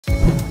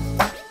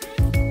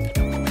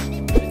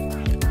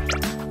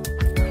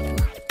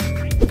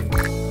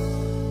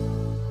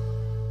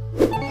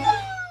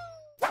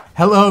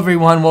Hello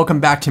everyone, welcome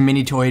back to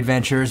Mini Toy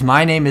Adventures.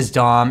 My name is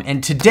Dom,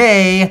 and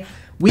today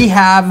we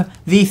have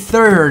the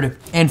third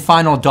and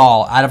final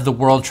doll out of the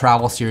World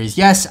Travel Series.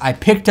 Yes, I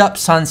picked up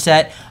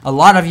Sunsaet. A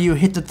lot of you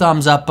hit the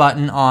thumbs up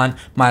button on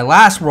my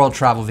last World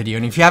Travel video,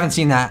 and if you haven't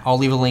seen that, I'll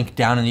leave a link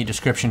down in the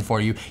description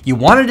for you. You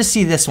wanted to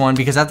see this one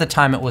because at the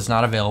time it was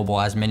not available,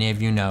 as many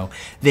of you know.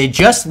 They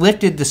just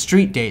lifted the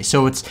street date,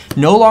 so it's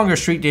no longer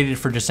street dated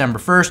for December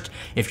 1st.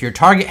 If your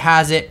Target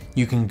has it,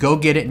 you can go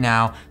get it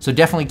now, so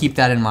definitely keep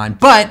that in mind.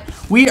 But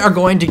we are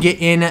going to get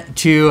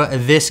into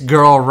this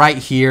girl right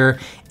here,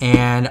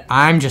 and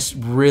I'm just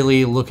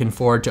really looking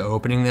forward to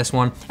opening this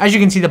one. As you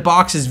can see, the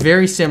box is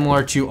very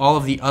similar to all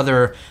of the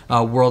other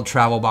World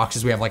Travel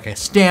boxes. We have like a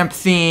stamp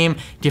theme,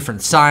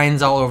 different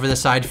signs all over the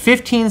side,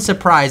 15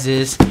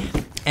 surprises.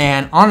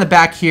 And on the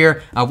back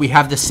here, we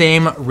have the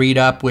same read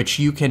up, which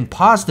you can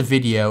pause the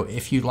video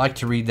if you'd like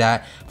to read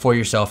that for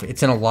yourself.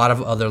 It's in a lot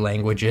of other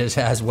languages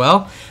as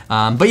well.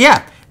 But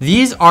yeah,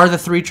 these are the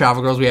three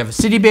travel girls. We have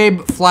City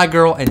Babe, Fly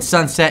Girl, and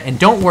Sunsaet. And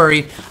don't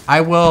worry,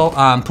 I will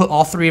put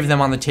all three of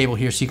them on the table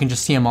here so you can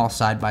just see them all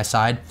side by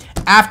side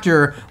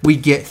after we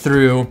get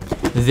through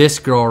this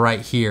girl right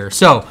here.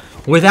 So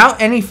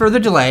without any further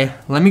delay,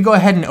 let me go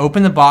ahead and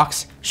open the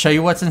box, show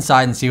you what's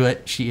inside, and see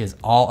what she is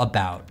all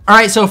about. All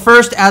right, so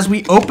first, as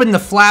we open the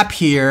flap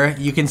here,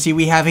 you can see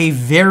we have a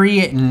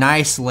very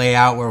nice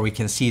layout where we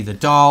can see the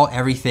doll.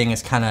 Everything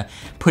is kind of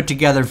put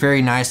together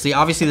very nicely.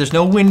 Obviously, there's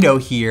no window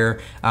here.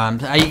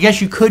 I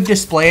guess you could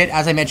display it,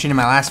 as I mentioned in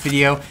my last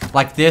video,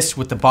 like this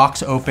with the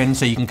box open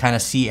so you can kind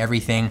of see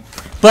everything.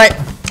 But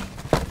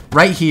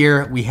right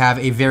here, we have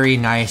a very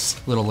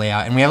nice little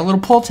layout, and we have a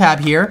little pull tab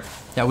here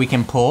that we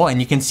can pull, and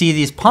you can see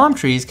these palm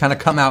trees kind of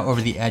come out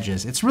over the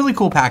edges. It's really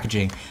cool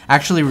packaging. I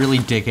actually really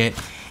dig it.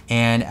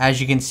 And as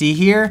you can see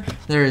here,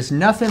 there is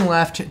nothing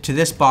left to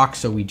this box,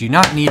 so we do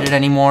not need it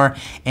anymore.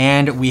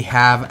 And we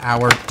have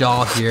our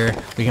doll here.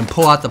 We can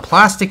pull out the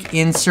plastic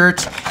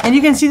insert, and you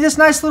can see this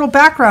nice little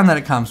background that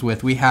it comes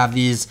with. We have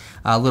these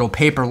little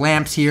paper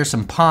lamps here,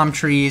 some palm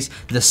trees.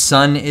 The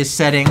sun is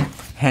setting,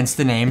 hence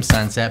the name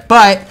Sunsaet.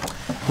 But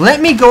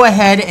let me go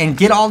ahead and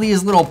get all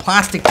these little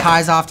plastic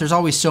ties off. There's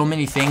always so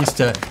many things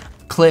to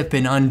clip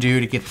and undo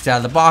to get this out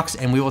of the box,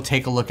 and we will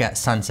take a look at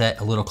Sunsaet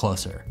a little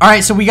closer. All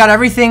right, so we got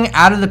everything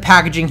out of the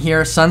packaging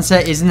here.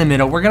 Sunsaet is in the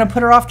middle. We're gonna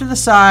put her off to the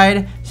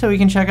side so we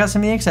can check out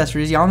some of the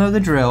accessories. Y'all know the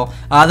drill.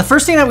 The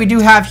first thing that we do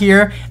have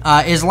here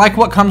is like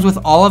what comes with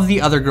all of the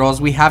other girls.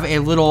 We have a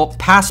little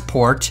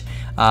passport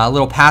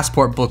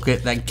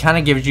booklet that kind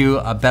of gives you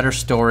a better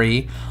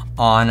story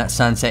on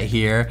Sunsaet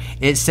here.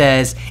 It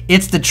says,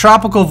 "It's the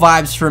tropical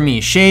vibes for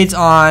me. Shades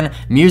on,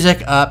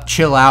 music up,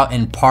 chill out,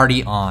 and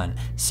party on."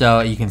 So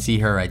you can see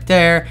her right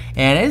there,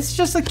 and it's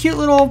just a cute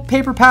little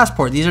paper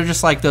passport. These are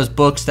just like those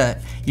books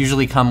that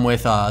usually come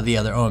with the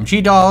other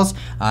OMG dolls.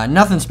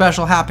 Nothing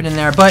special happened in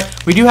there, but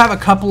we do have a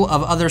couple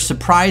of other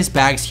surprise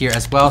bags here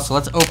as well. So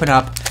let's open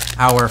up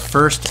our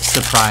first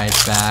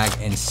surprise bag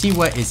and see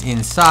what is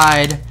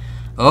inside.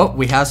 Oh,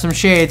 we have some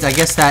shades. I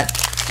guess that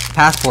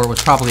passport was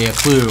probably a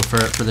clue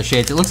for the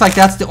shades. It looks like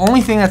that's the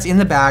only thing that's in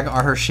the bag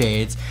are her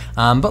shades.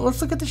 But let's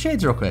look at the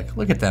shades real quick.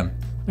 Look at them.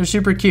 They're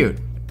super cute.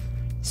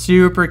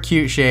 Super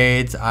cute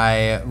shades.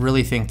 I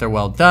really think they're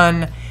well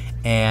done.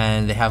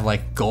 And they have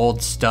like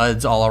gold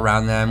studs all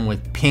around them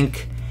with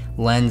pink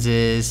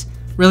lenses.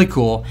 Really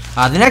cool.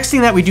 The next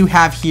thing that we do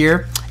have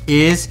here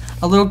is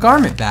a little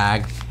garment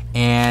bag.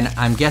 And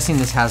I'm guessing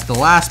this has the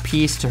last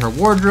piece to her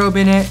wardrobe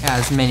in it,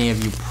 as many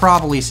of you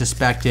probably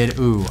suspected.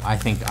 Ooh, I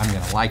think I'm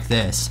gonna like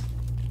this.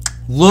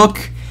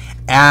 Look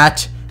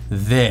at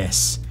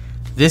this.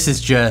 This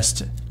is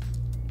just,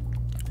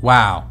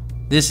 wow.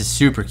 This is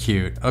super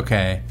cute.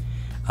 Okay.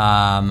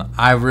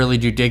 I really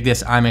do dig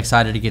this. I'm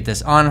excited to get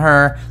this on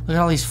her. Look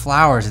at all these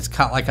flowers. It's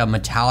got like a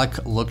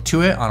metallic look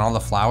to it on all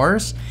the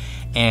flowers.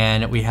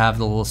 And we have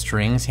the little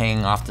strings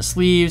hanging off the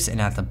sleeves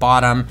and at the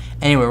bottom.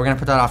 Anyway, we're gonna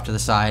put that off to the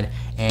side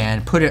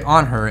and put it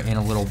on her in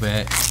a little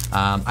bit.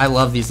 I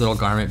love these little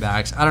garment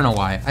bags. I don't know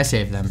why, I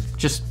saved them.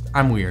 Just,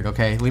 I'm weird,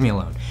 okay? Leave me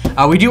alone.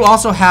 We do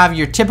also have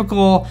your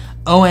typical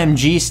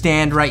OMG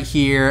stand right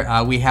here.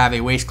 We have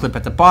a waist clip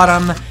at the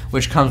bottom,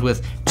 which comes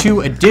with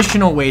 2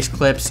 additional waist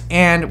clips,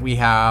 and we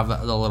have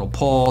the little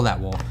pole that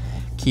will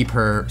keep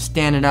her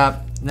standing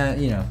up.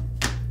 You know,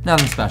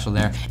 nothing special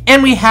there.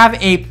 And we have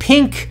a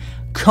pink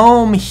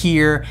comb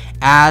here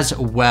as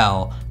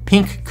well.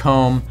 Pink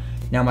comb.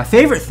 Now my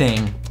favorite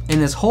thing in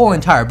this whole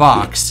entire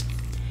box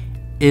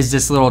is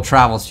this little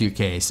travel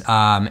suitcase.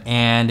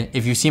 And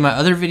if you see my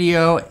other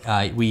video,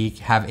 we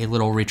have a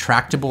little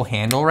retractable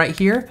handle right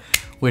here,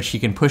 which you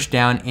can push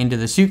down into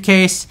the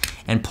suitcase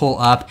and pull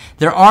up.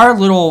 There are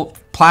little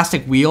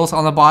plastic wheels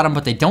on the bottom,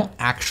 but they don't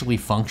actually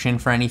function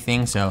for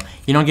anything, so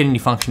you don't get any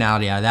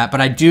functionality out of that. But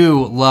I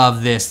do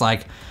love this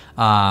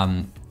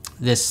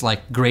this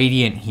like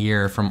gradient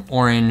here from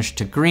orange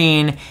to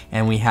green,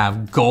 and we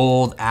have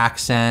gold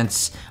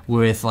accents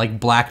with like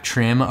black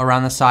trim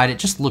around the side. It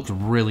just looks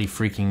really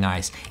freaking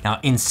nice. Now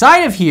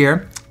inside of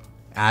here,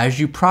 as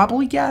you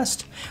probably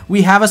guessed,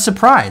 we have a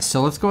surprise.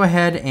 So let's go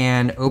ahead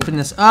and open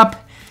this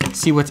up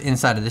see what's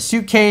inside of the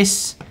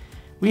suitcase.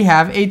 We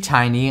have a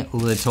tiny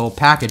little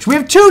package. We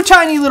have 2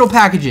 tiny little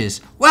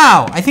packages.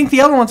 Wow, I think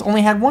the other ones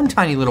only had 1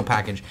 tiny little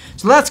package.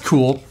 So that's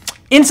cool.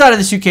 Inside of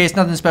the suitcase,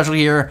 nothing special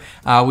here.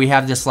 We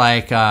have this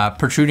like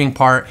protruding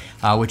part,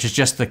 which is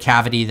just the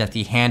cavity that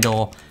the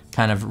handle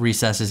kind of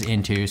recesses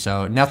into.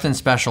 So nothing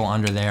special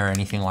under there or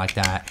anything like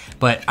that.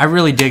 But I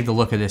really dig the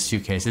look of this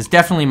suitcase. It's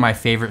definitely my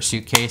favorite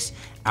suitcase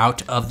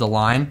out of the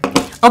line.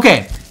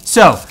 Okay,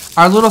 so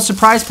our little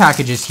surprise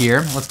packages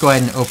here. Let's go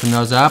ahead and open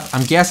those up.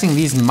 I'm guessing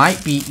these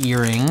might be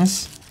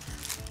earrings.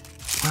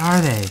 What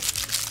are they?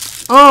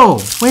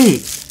 Oh,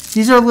 wait.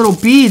 These are little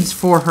beads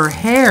for her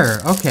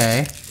hair.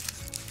 Okay.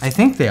 I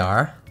think they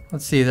are.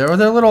 Let's see. They're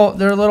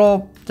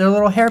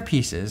little hair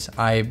pieces.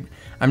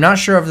 I'm not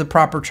sure of the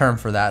proper term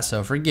for that,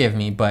 so forgive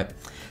me, but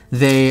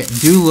they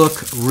do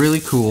look really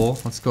cool.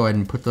 Let's go ahead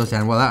and put those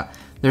down. Well,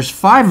 there's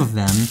 5 of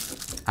them.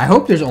 I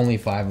hope there's only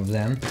 5 of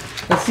them.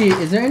 Let's see,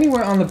 is there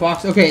anywhere on the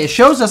box? Okay, it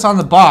shows us on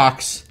the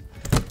box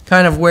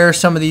kind of where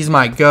some of these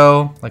might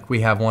go. Like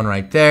we have one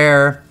right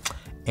there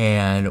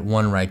and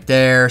one right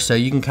there. So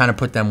you can kind of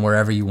put them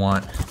wherever you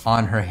want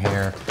on her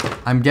hair.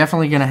 I'm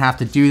definitely gonna have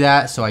to do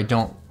that so I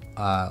don't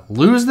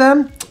lose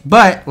them.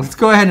 But let's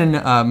go ahead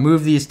and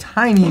move these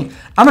tiny,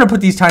 I'm gonna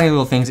put these tiny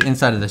little things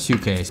inside of the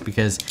suitcase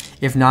because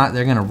if not,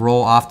 they're gonna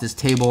roll off this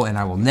table and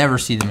I will never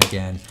see them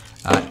again.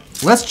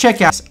 Let's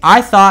check out.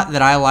 I thought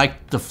that I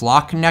liked the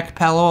flock neck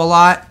pillow a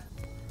lot.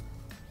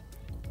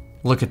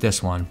 Look at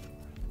this one.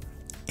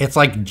 It's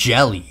like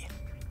jelly.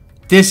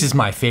 This is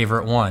my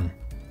favorite one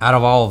out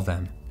of all of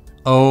them.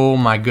 Oh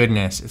my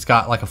goodness. It's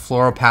got like a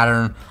floral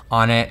pattern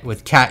on it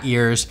with cat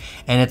ears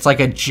and it's like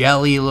a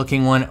jelly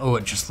looking one. Oh,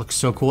 it just looks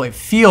so cool. It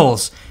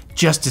feels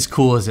just as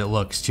cool as it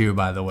looks too,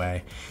 by the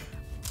way.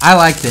 I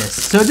like this.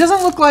 So it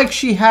doesn't look like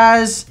she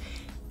has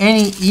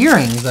any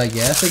earrings, I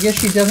guess. I guess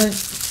she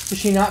doesn't. Does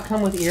she not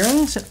come with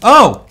earrings?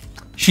 Oh,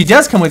 she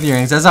does come with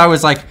earrings. As I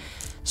was like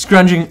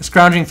scrounging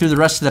through the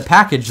rest of the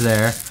package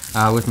there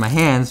with my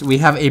hands, we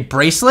have a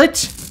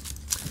bracelet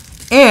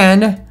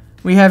and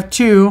we have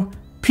 2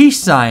 peace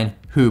sign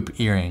hoop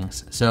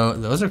earrings. So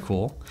those are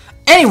cool.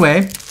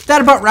 Anyway,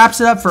 that about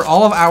wraps it up for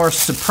all of our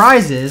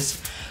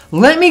surprises.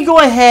 Let me go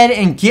ahead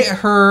and get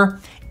her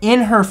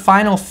in her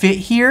final fit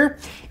here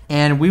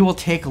and we will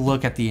take a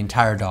look at the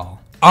entire doll.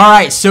 All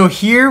right, so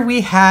here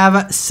we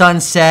have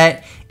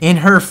Sunsaet in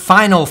her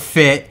final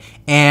fit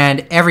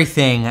and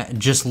everything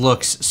just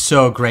looks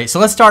so great. So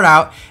let's start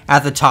out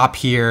at the top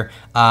here.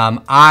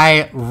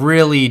 I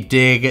really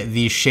dig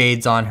these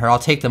shades on her. I'll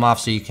take them off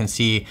so you can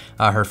see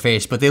her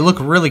face, but they look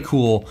really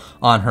cool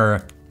on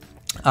her.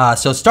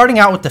 So starting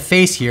out with the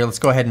face here, let's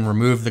go ahead and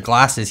remove the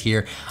glasses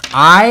here.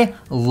 I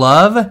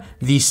love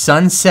the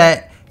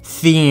Sunsaet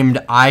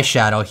themed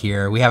eyeshadow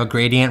here. We have a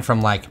gradient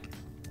from like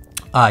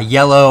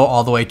yellow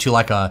all the way to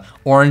like a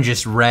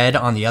orangish red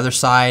on the other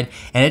side,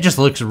 and it just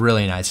looks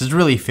really nice. It's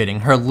really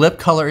fitting. Her lip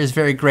color is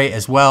very great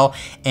as well,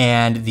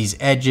 and these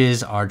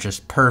edges are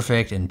just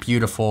perfect and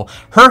beautiful.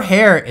 Her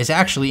hair is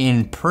actually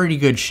in pretty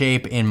good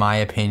shape in my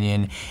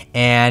opinion,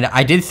 and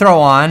I did throw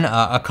on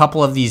a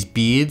couple of these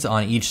beads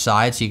on each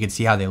side so you can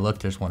see how they look.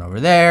 There's one over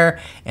there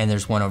and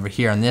there's one over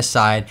here on this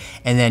side,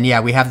 and then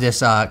yeah, we have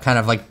this kind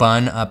of like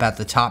bun up at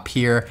the top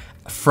here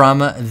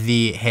from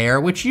the hair,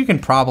 which you can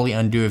probably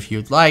undo if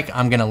you'd like.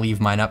 I'm gonna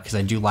leave mine up because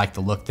I do like the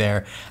look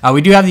there.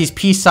 We do have these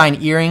peace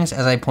sign earrings,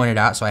 as I pointed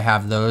out, so I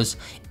have those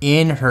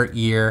in her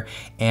ear,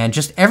 and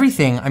just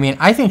everything. I mean,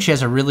 I think she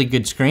has a really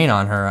good screen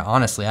on her,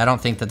 honestly. I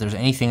don't think that there's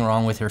anything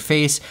wrong with her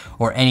face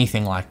or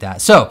anything like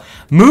that. So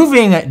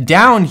moving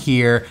down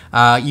here,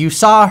 you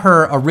saw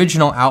her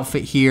original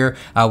outfit here.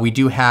 We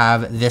do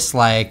have this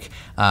like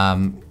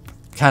kind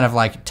of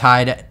like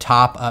tied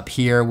top up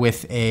here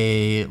with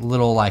a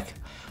little like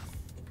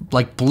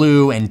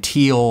blue and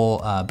teal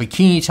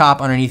bikini top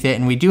underneath it,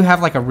 and we do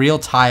have like a real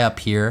tie up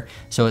here,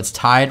 so it's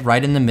tied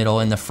right in the middle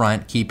in the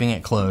front, keeping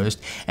it closed.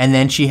 And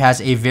then she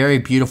has a very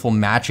beautiful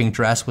matching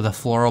dress with a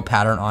floral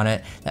pattern on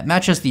it that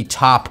matches the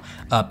top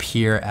up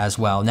here as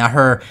well. Now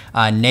her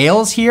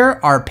nails here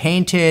are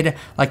painted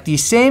like the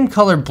same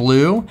color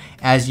blue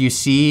as you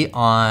see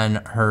on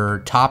her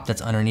top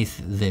that's underneath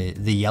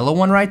the yellow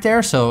one right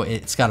there, so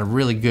it's got a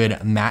really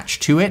good match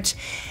to it.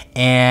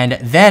 And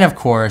then of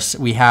course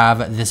we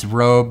have this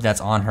robe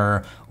that's on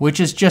her, which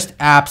is just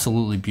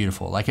absolutely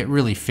beautiful. Like it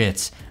really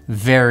fits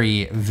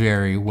very,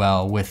 very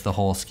well with the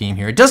whole scheme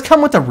here. It does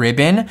come with a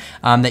ribbon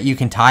that you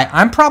can tie.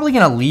 I'm probably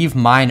gonna leave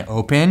mine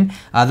open.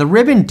 The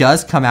ribbon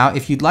does come out.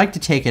 If you'd like to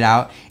take it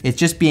out, it's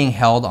just being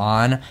held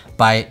on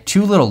by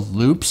 2 little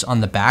loops on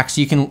the back,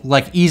 so you can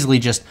like easily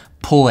just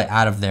pull it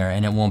out of there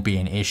and it won't be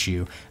an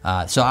issue.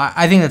 So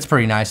I think that's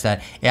pretty nice.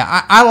 That,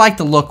 yeah, I like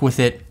the look with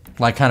it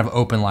like kind of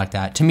open like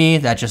that. To me,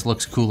 that just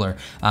looks cooler.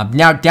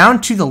 Now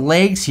down to the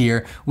legs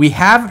here, we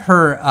have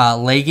her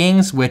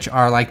leggings, which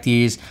are like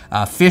these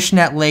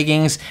fishnet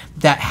leggings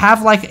that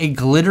have like a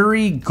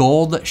glittery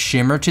gold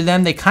shimmer to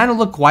them. They kind of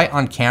look white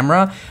on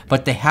camera,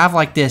 but they have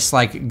like this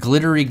like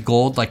glittery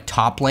gold like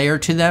top layer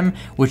to them,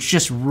 which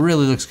just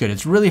really looks good.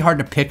 It's really hard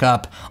to pick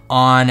up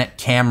on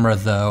camera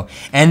though.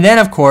 And then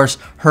of course,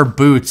 her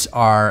boots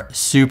are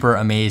super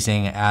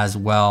amazing as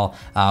well,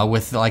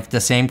 with like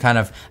the same kind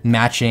of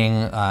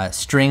matching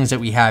strings that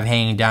we have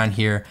hanging down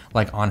here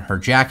like on her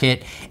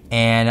jacket,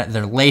 and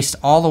they're laced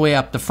all the way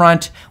up the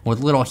front with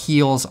little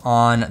heels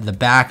on the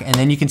back, and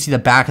then you can see the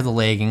back of the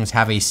leggings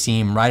have a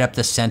seam right up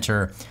the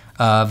center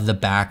of the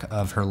back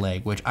of her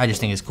leg, which I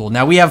just think is cool.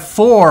 Now we have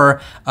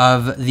 4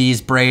 of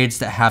these braids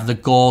that have the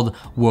gold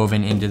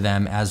woven into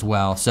them as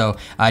well. So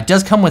it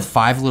does come with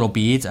 5 little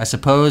beads. I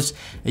suppose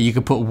you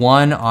could put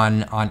 1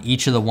 on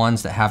each of the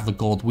ones that have the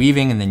gold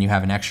weaving, and then you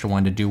have an extra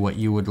one to do what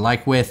you would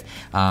like with.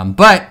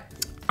 But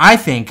I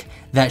think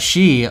that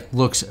she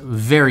looks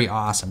very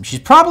awesome. She's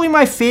probably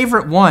my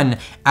favorite one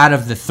out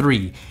of the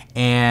 3.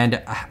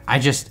 And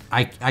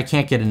I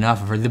can't get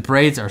enough of her. The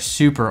braids are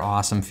super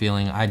awesome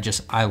feeling.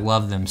 I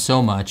love them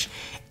so much.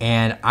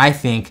 And I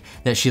think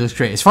that she looks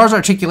great. As far as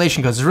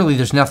articulation goes,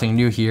 there's nothing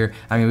new here.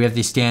 I mean, we have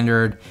the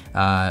standard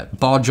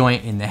ball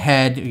joint in the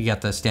head. You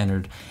got the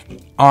standard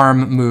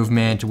arm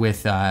movement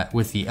with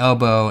the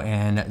elbow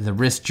and the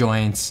wrist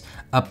joints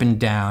up and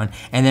down.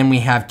 And then we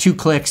have 2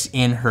 clicks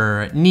in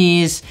her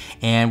knees,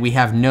 and we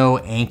have no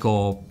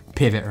ankle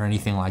pivot or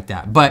anything like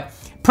that. But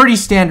pretty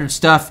standard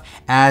stuff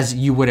as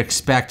you would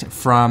expect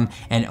from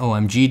an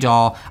OMG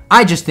doll.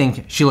 I just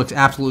think she looks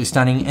absolutely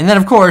stunning. And then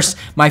of course,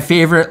 my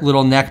favorite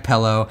little neck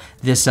pillow,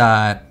 this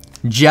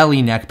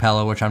jelly neck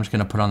pillow, which I'm just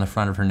gonna put on the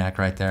front of her neck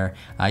right there.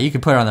 You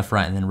could put it on the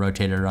front and then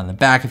rotate it around the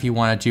back if you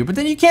wanted to, but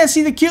then you can't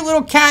see the cute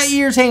little cat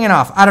ears hanging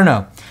off. I don't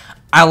know.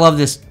 I love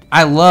this.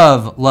 I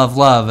love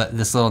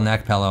this little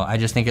neck pillow. I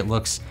just think it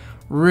looks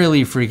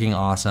really freaking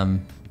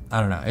awesome. I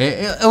don't know.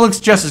 It looks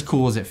just as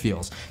cool as it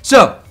feels.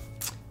 So,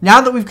 now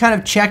that we've kind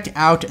of checked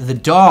out the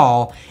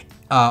doll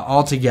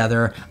all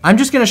together, I'm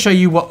just gonna show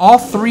you what all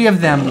 3 of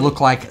them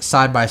look like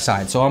side by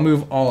side. So I'll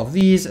move all of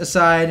these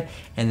aside,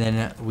 and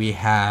then we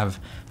have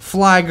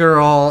Fly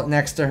Girl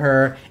next to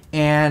her,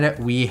 and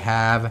we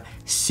have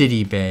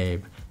City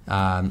Babe.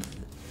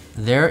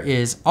 There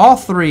is all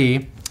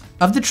 3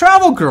 of the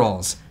Travel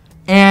Girls.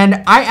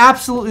 And I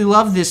absolutely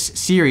love this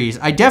series.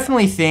 I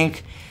definitely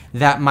think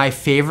that my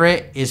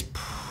favorite is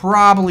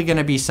probably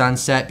gonna be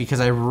Sunsaet, because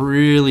I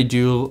really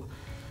do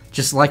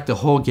just like the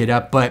whole get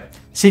up, but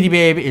City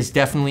Babe is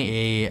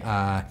definitely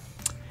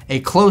a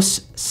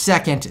close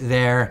second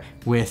there,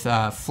 with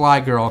Fly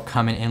Girl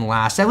coming in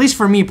last, at least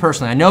for me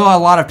personally. I know a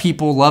lot of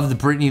people love the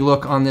Britney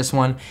look on this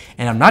one,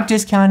 and I'm not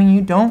discounting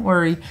you, don't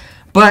worry.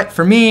 But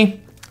for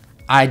me,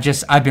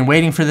 I've been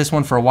waiting for this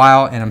one for a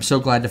while, and I'm so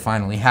glad to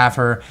finally have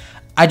her.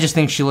 I just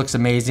think she looks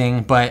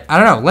amazing, but I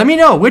don't know. Let me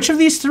know which of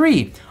these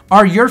 3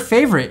 are your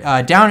favorite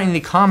down in the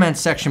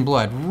comments section below.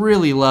 I'd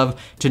really love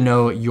to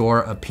know your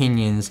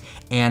opinions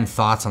and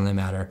thoughts on the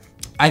matter.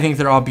 I think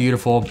they're all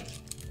beautiful.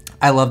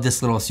 I love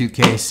this little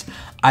suitcase.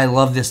 I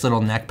love this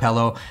little neck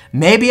pillow.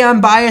 Maybe I'm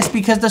biased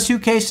because the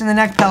suitcase and the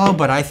neck pillow,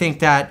 but I think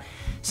that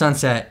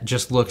Sunsaet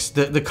just looks,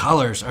 the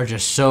colors are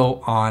just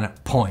so on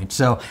point.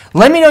 So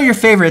let me know your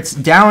favorites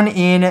down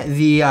in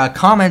the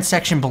comments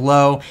section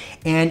below.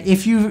 And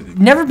if you've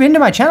never been to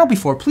my channel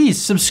before,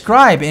 please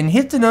subscribe and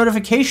hit the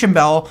notification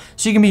bell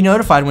so you can be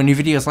notified when new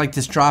videos like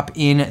this drop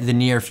in the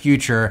near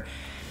future.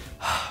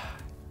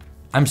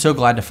 I'm so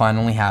glad to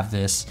finally have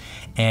this.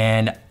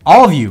 And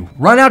all of you,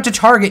 run out to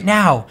Target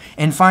now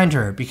and find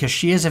her, because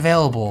she is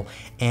available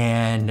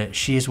and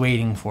she is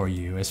waiting for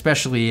you,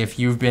 especially if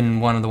you've been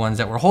one of the ones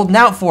that were holding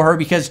out for her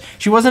because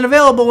she wasn't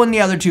available when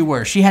the other 2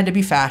 were. She had to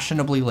be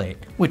fashionably late,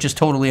 which is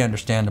totally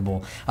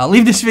understandable.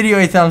 Leave this video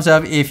a thumbs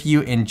up if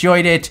you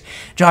enjoyed it.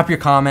 Drop your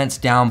comments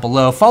down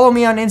below. Follow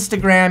me on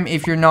Instagram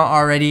if you're not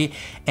already.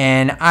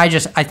 And I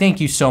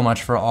thank you so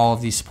much for all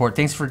of the support.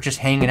 Thanks for just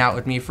hanging out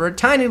with me for a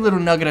tiny little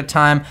nugget of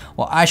time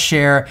while I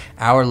share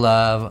our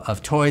love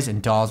of toys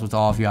and dolls with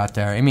all of you out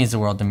there. It means the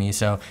world to me.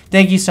 So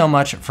thank you so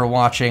much for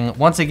watching.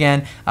 Once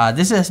again,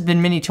 this has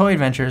been Mini Toy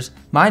Adventures.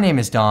 My name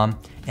is Dom,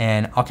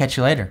 and I'll catch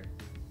you later.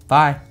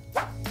 Bye.